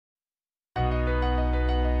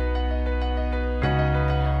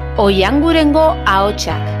Oiangurengo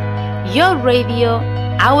Ahotsak. Your radio,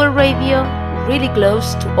 our radio, really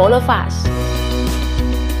close to all of us.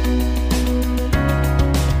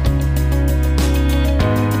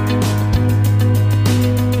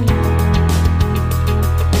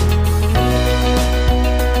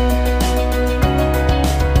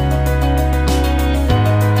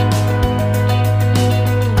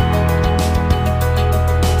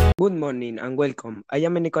 Good morning and welcome. I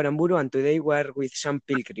am Eneko Aramburu and today we are with Sam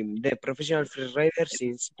Pilgrim, the professional freerider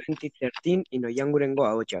since 2013 in Oiangurengo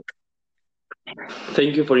Ahotsak.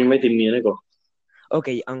 Thank you for inviting me, Eneko.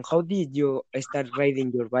 Okay, and how did you start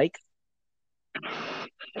riding your bike?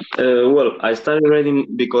 Well, I started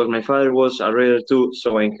riding because my father was a rider too,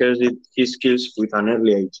 so I inherited his skills with an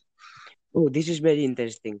early age. Oh, this is very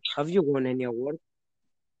interesting. Have you won any award?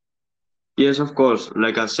 Yes, of course.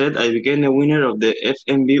 Like I said, I became the winner of the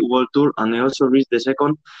FMB World Tour and I also reached the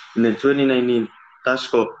second in the 2019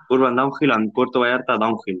 Tasco Urban Downhill and Puerto Vallarta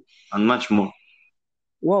Downhill, and much more.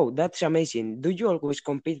 Wow, that's amazing. Do you always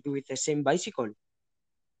compete with the same bicycle?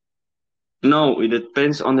 No, it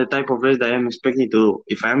depends on the type of race that I am expecting to do.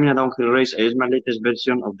 If I am in a downhill race, I use my latest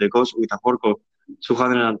version of the Ghost with a fork of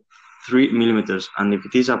 203 millimeters, and if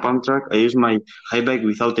it is a pump track, I use my high bike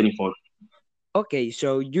without any fork. Okay,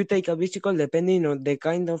 so you take a bicycle depending on the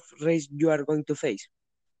kind of race you are going to face.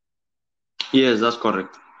 Yes, that's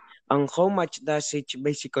correct. And how much does each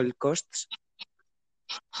bicycle cost?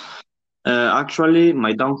 Actually,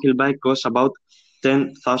 my downhill bike costs about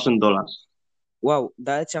 $10,000. Wow,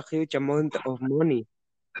 that's a huge amount of money.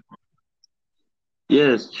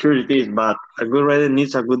 Yes, sure it is, but a good rider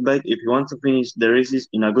needs a good bike if he wants to finish the races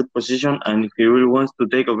in a good position and if he really wants to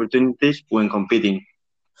take opportunities when competing.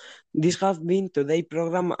 This has been today's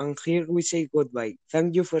program and here we say goodbye.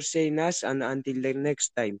 Thank you for seeing us and until the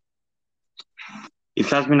next time. It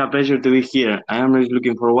has been a pleasure to be here. I am really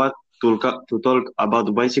looking forward to talk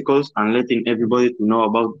about bicycles and letting everybody to know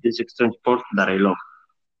about this extreme sport that I love.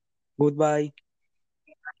 Goodbye.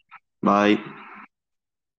 Bye.